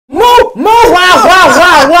More!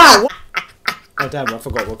 Wow! Oh damn, I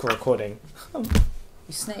forgot we're recording. You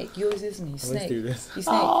snake. You always isn't he? Snake. Let's do this. You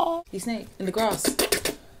snake. Oh. You snake. In the grass.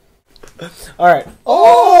 Alright.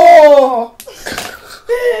 Oh!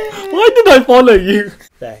 Why did I follow you?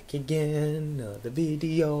 Back again, another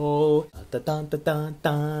video. Dun, dun, dun, dun,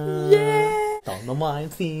 dun. Yeah! Don't know why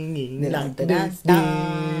I'm singing Dun, like dun, this. I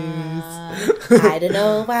don't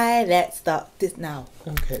know why. Let's stop this now.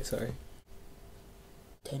 Okay, sorry.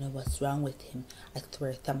 Don't know what's wrong with him. I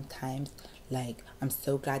swear sometimes, like, I'm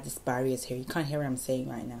so glad this Barry is here. You can't hear what I'm saying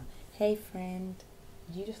right now. Hey, friend.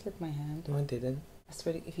 Did you just lick my hand? No, I didn't. I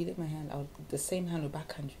swear, if you lick my hand, the same hand will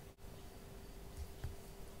backhand you.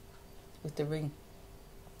 With the ring.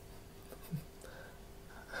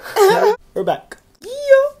 We're back.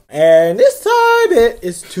 And this time it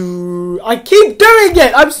is to... I keep doing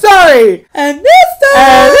it! I'm sorry! And this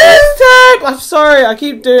time! I'm sorry, I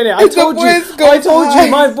keep doing it. I told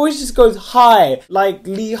you, my voice just goes high. Like,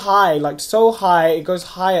 high. Like, so high. It goes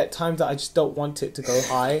high at times that I just don't want it to go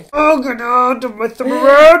high. Oh, God, don't mess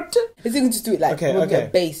around. Is it going to just do it like, we'll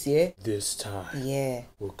get bass, yeah? This time, yeah,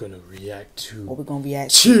 we're gonna react to... What we're gonna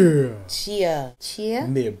react to? Cheer.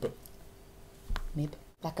 M.I.B. M.I.B.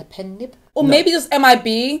 Like a pen nib? Or maybe just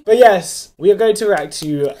M.I.B. But yes, we are going to react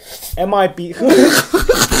to M.I.B. What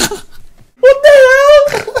the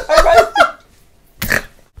hell?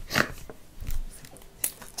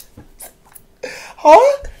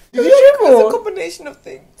 Huh? Did you dribble? It's a combination of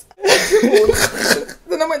things. I dribbled,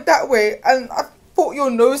 then I went that way, and I thought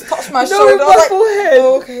your nose touched my shoulder. No, my forehead.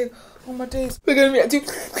 Oh, okay. Oh my days. We're gonna react to...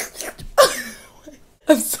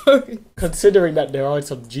 I'm sorry. Considering that there are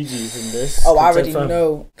some GGs in this. Oh, I already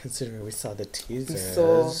know. Considering we saw the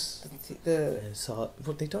teasers. We saw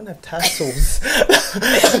well, they don't have tassels.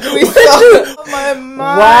 We saw my mind.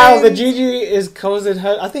 Wow, the GG is causing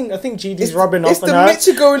her. I think GG's rubbing off on her. It's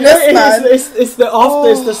the Michigo-ness, man. It's the after.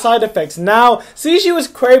 It's the side effects. Now, see, she was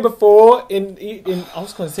cray before in. I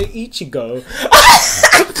was gonna say Ichigo.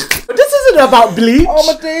 But this isn't about Bleach.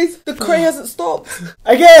 Oh my days, the cray hasn't stopped.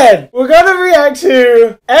 Again, we're gonna react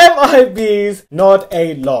to M.I.B's Not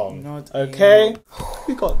A Long. Okay?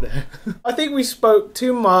 We got there. I think we spoke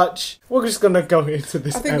too much. We're just gonna go into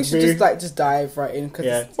this. I think we should just dive right in.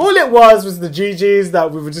 Yeah. All it was the GGs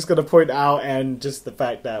that we were just gonna point out, and just the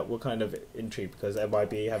fact that we're kind of intrigued because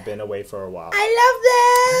M.I.B have been away for a while. I love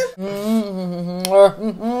them.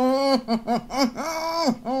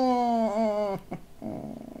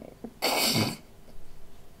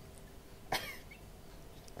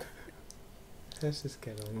 Let's just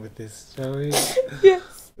get on with this, shall we?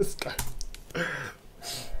 Yes. Let's go.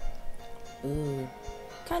 Ooh.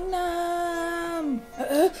 Kanam.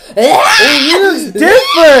 Oh, he looks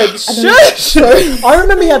different. Shush. I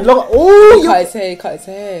remember he had long. Oh, cut his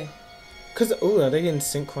hair. Cause are they in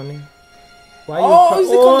synchrony? Why who's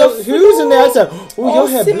in there? Oh, your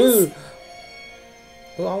hair blue.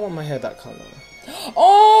 Oh, I want my hair that color.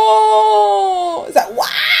 Oh, is that why?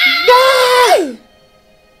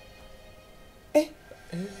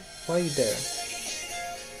 Why are you there?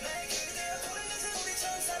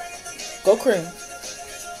 Go cream.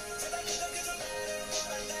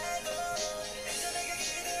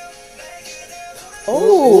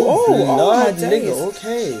 Oh my days.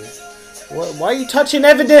 Okay. Why are you touching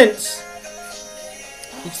evidence?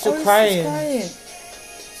 He's still crying.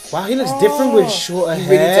 Wow, he looks different with shorter hair.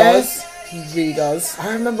 Really does. He really does.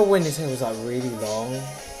 I remember when his hair was like really long.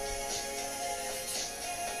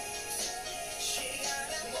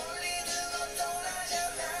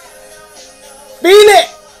 Feel it!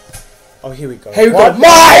 Oh, here we go. Here we go.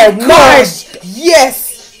 My gosh! Yes!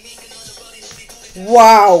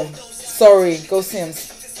 Wow. Sorry. Go Sims.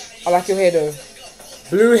 I like your hair though.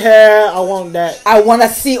 Blue hair. I want that. I want to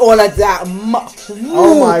see all of that.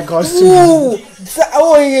 Oh my gosh. Oh,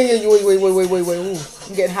 yeah. Wait. Ooh.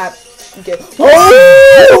 I'm getting hot.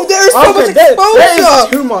 Oh, there's so much exposure. There is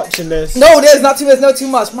too much in this. No, there's not too much. No, too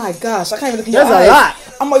much. My gosh, I can't even look in your eyes. There's a lot.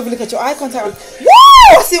 I'm not even looking at your eye contact. Woo!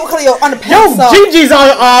 I see what color your underpants are. GG's are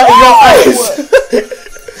in your eyes.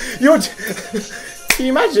 Can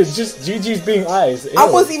you imagine just GG's being eyes? Ew. I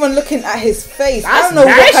wasn't even looking at his face. That's I don't know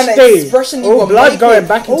what kind of expression you were blood making. Going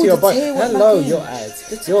back into your body. Hello, your eyes.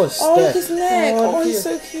 Your step. Oh, his neck. Oh, he's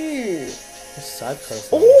so cute. His side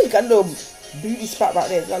profile. Oh, he got a little beauty spot right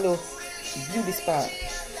there. He's got a little beauty spot.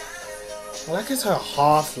 I like it's her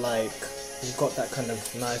half like. You got that kind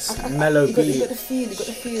of nice mellow beat. You got the feel.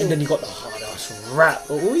 And then you got the hard ass rap.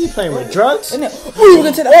 Oh, what are you playing with? Drugs? Isn't it? Oh, you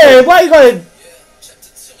gonna take that? Hey, why you going?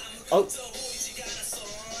 Oh.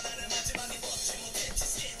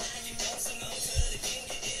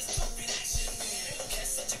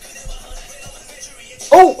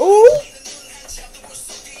 Oh!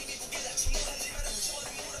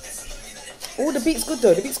 the beat's good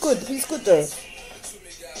though. The beat's good. The beat's good though.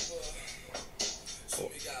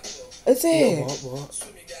 Is it? What?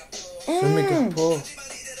 Pull.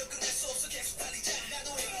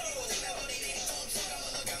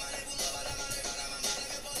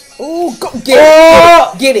 Oh,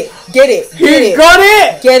 get it. He got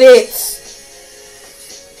it. Get it.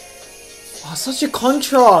 Oh, such a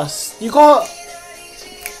contrast. You got,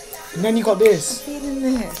 and then you got this. I'm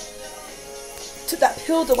feeling it. Took that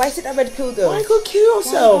pill though. Why is it that red pill though? Why go kill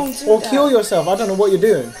yourself or kill yourself? I don't know what you're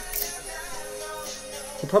doing.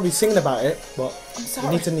 You're probably singing about it, but I'm sorry.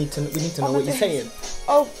 we need to know what you're saying.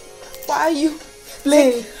 Oh, why are you?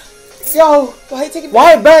 Blink. Yo, why are you taking?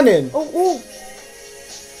 Why burning? Oh.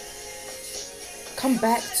 Come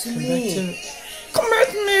back to me. Come back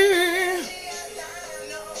to me.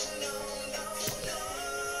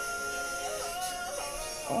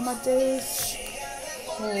 All my days.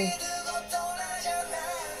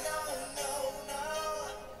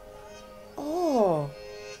 Oh.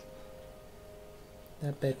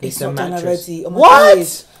 That bed It's needs a not done mattress. already. Oh my What?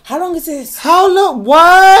 days. How long is this? How long?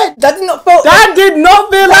 What? That did not feel. That did not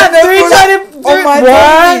feel like 3 Oh my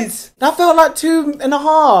what? days. That felt like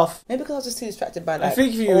 2.5. Maybe because I was just too distracted by like. I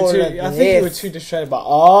think you were too distracted by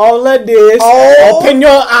all of this. Oh. Open your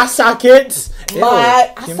ass sockets.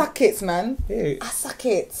 My ass sockets, man. Ew. Ass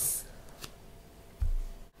sockets.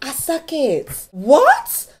 Ass sockets.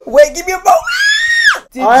 What? Wait, give me a moment.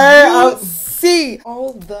 Did you see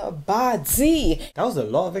all the body? That was a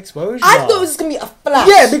lot of exposure. I thought it was just gonna be a flash.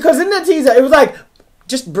 Yeah, because in the teaser it was like,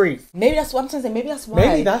 just breathe. Maybe that's what I'm trying to say. Maybe that's why.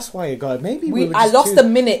 Maybe that's why it got. Maybe I lost a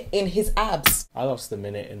minute in his abs. I lost a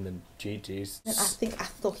minute in the GGs. And I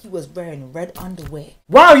thought he was wearing red underwear.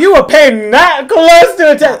 Wow, you were paying that close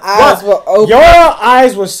to it. Eyes were open. Your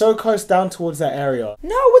eyes were so close down towards that area.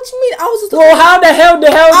 No, what do you mean? I was just. Well, how the hell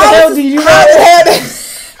did you know?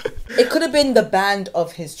 It could have been the band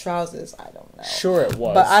of his trousers. I don't know. Sure it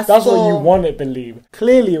was. But that's what you wanted to believe.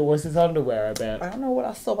 Clearly it was his underwear, I bet. I don't know what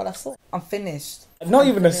I saw, but I saw. I'm finished. Not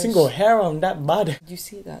even a single hair on that body. Did you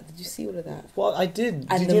see that? Did you see all of that? Well, I did.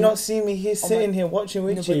 Did you not see me here sitting here watching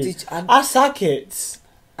with you? I suck it.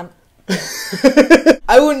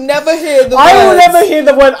 I will never hear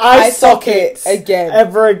the word I suck it again.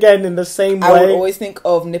 Ever again in the same way. I would always think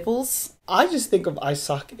of nipples. I just think of I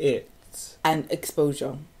suck it. And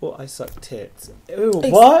exposure. Well, I suck tits. Ew,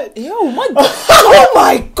 what? Yo, my oh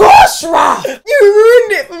my gosh, Raph! You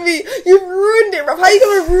ruined it for me. You ruined it, Raph. How are you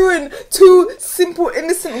gonna ruin 2 simple,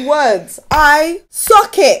 innocent words? I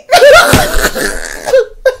suck it.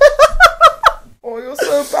 Oh, you're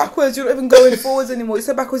so backwards. You're not even going forwards anymore. You're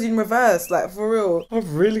so backwards in reverse. Like, for real.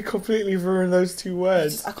 I've really completely ruined those 2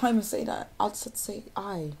 words. I can't even say that. I'll just say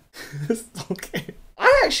I. Okay.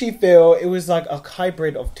 I actually feel it was like a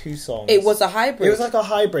hybrid of 2 songs. It was a hybrid. It was like a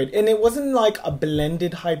hybrid. And it wasn't like a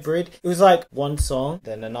blended hybrid. It was like one song,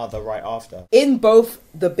 then another right after. In both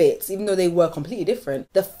the bits, even though they were completely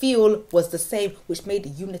different, the feel was the same, which made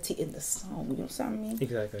unity in the song. You know what I mean?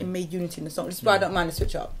 Exactly. It made unity in the song. This is why I don't mind the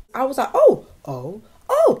switch up. I was like, oh.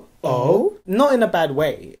 Not in a bad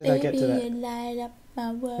way. Baby, I get to that. You light up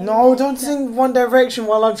my world. No, don't sing One Direction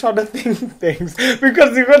while I'm trying to think things.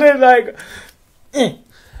 Because you're gonna like...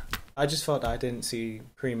 I just felt that I didn't see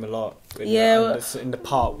Cream a lot in the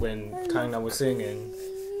part when Kangna was singing.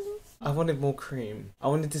 I wanted more Cream. I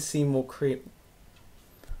wanted to see more Cream.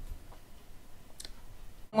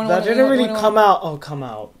 That didn't really come out. Oh, come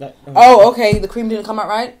out. Okay. The cream didn't come out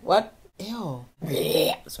right. What? Ew.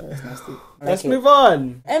 Sorry, that's nasty. Let's move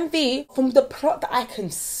on. MV, from the plot that I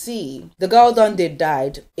can see, the girl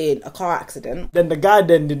died in a car accident. Then the guy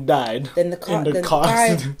died. Then the guy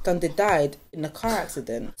died in a car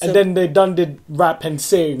accident. So, and then they did rap and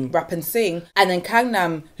sing. And then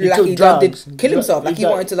Gangnam, he did kill himself. Like he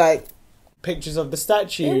wanted to like... Pictures of the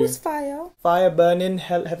statue. It was fire. Fire burning,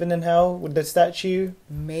 heaven and hell with the statue.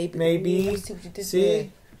 Maybe. Ooh, see what you did see? there.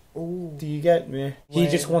 Ooh. Do you get me? He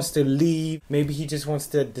just wants to leave. Maybe he just wants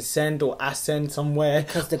to descend or ascend somewhere.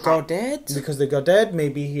 Because the girl dead? Because the girl dead.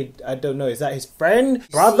 Maybe I don't know. Is that his friend?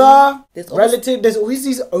 Brother? Relative? There's always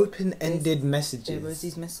these open-ended messages. There was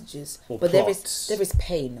these messages. Or but plots. there is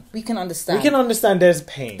pain. We can understand. We can understand there's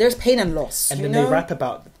pain. There's pain and loss. And then they rap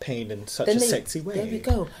about the pain in such a sexy way. There we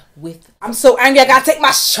go. I'm so angry I gotta take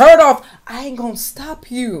my shirt off. I ain't gonna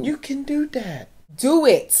stop you. You can do that. Do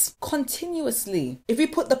it continuously. If we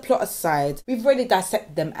put the plot aside, we've already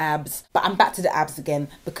dissected them abs, but I'm back to the abs again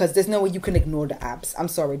because there's no way you can ignore the abs. I'm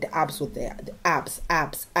sorry, the abs were there. The abs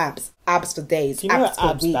for days. Do you know abs what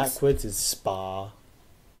abs weeks. backwards is spa?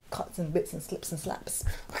 Cuts and bits and slips and slaps.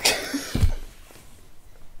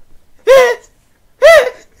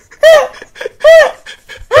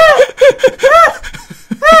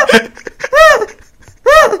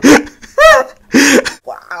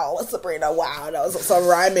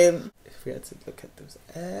 rhyming. If we had to look at those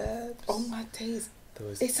abs. Oh my days.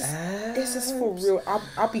 Those It's abs. just for real.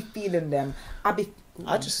 I'll be feeling them.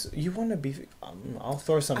 You want to be... I'll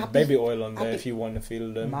throw some baby oil on there if you want to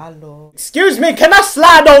feel them. My lord. Excuse me, can I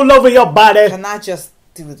slide all over your body? Can I just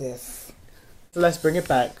do this? Let's bring it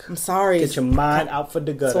back. I'm sorry. Get your mind out for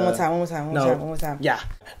the gutter. One more time. Yeah.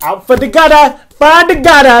 Out for the gutter, for the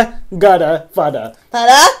gutter, fudder.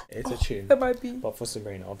 It's a tune. It might be. But for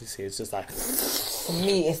Sabrina, obviously, it's just like... For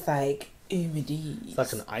me, it's like... It's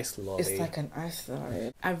like an ice lolly. It's like an ice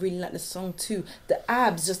lolly. I really like the song too. The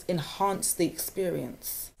abs just enhance the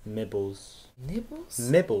experience. M.I.Bbles. Nibbles?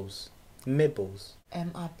 M.I.Bbles.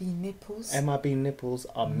 M.I.B nipples? M.I.B nipples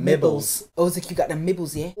are M.I.Bbles. Oh, it's like you got the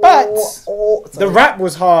M.I.Bbles, yeah? But the rap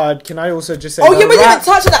was hard. Can I also just say yeah, we didn't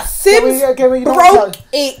touch on that. Sims broke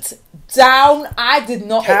it down. I did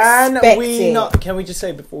not expect it. Can we just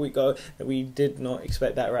say before we go that we did not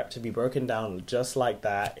expect that rap to be broken down just like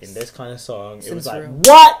that in this kind of song. It was like,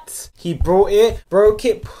 what? He brought it, broke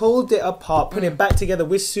it, pulled it apart, put it back together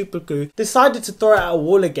with super glue, decided to throw it at a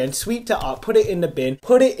wall again, sweeped it up, put it in the bin,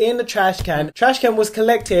 put it in the trash can. Trash can was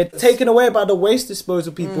collected, taken away by the waste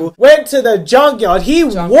disposal people, went to the junkyard. He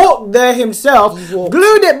walked there himself,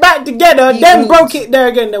 glued it back together, then broke it there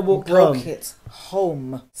again, then walked home. Broke it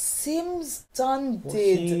home. Sims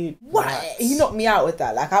did what? He knocked me out with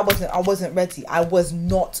that. Like I wasn't ready. I was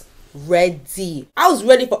not ready. I was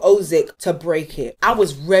ready for Ozik to break it. I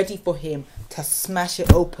was ready for him to smash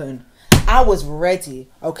it open. I was ready,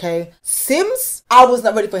 okay? Sims, I was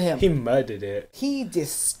not ready for him. He murdered it. He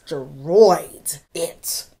destroyed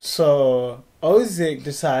it. So Ozik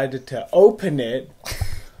decided to open it,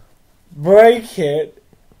 break it,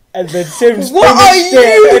 and then Sims finished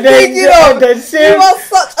it. And then Sims, you are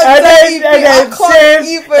such a dirty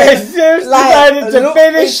Sims decided to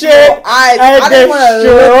finish it and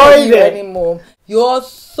destroyed it anymore. You're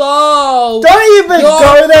so... Don't even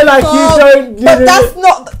go there like you don't... But that's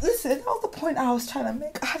not... Listen, that was the point I was trying to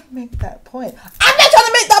make. I had to make that point. I'm not trying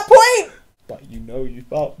to make that point! But you know you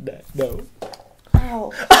thought that, no.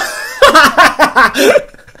 Ow.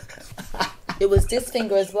 It was this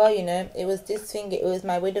finger as well, you know. It was this finger. It was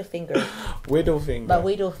my widow finger. Widow finger. My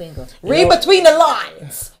widow finger. Read between the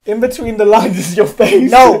lines. In between the lines is your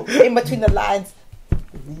face. No, in between the lines.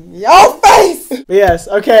 Your face. But yes,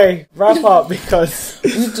 okay. Wrap up because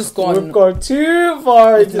we've gone too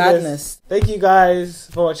far into madness. This. Thank you guys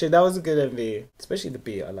for watching. That was a good MV. Especially the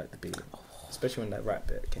beat. I like the beat. Especially when that rap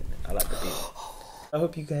bit came in. I like the beat. I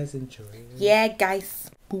hope you guys enjoy it. Yeah,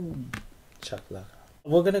 guys. Boom. Chocolate.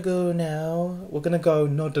 We're gonna go now. We're gonna go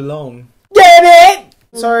nod along. Get it?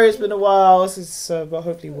 Sorry, it's been a while since, but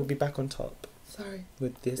hopefully we'll be back on top. Sorry.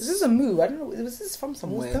 With this. Is this a move? I don't know. Was this from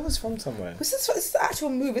somewhere? That was from somewhere. This is the actual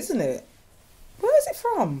move, isn't it? Where is it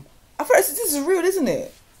from? I thought this is real, isn't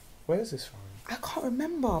it? Where is this from? I can't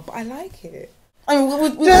remember, but I like it. I mean,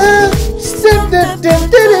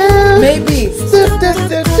 maybe. There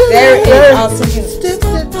it is. I was thinking.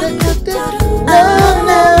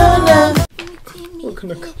 No. We're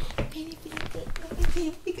gonna go.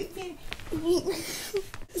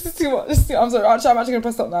 This is too much. I'm sorry. I'm actually gonna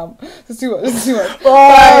press stop now. This is too much.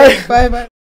 Bye. Bye.